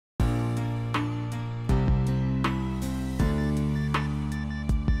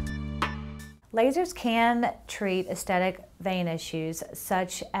Lasers can treat aesthetic vein issues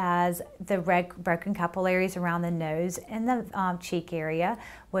such as the broken capillaries around the nose and the cheek area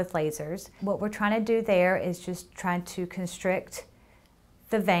with lasers. What we're trying to do there is just trying to constrict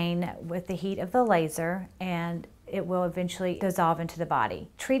the vein with the heat of the laser, and it will eventually dissolve into the body.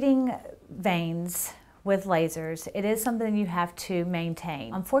 Treating veins with lasers, it is something you have to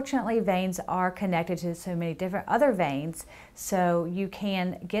maintain. Unfortunately, veins are connected to so many different other veins, so you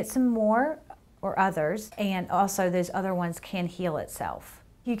can get some more or others, and also those other ones can heal itself.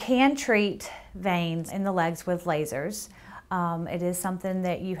 You can treat veins in the legs with lasers. It is something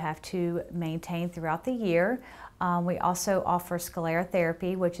that you have to maintain throughout the year. We also offer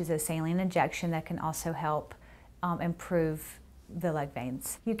sclerotherapy, which is a saline injection that can also help improve the leg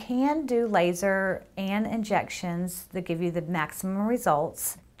veins. You can do laser and injections that give you the maximum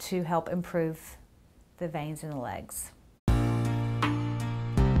results to help improve the veins in the legs.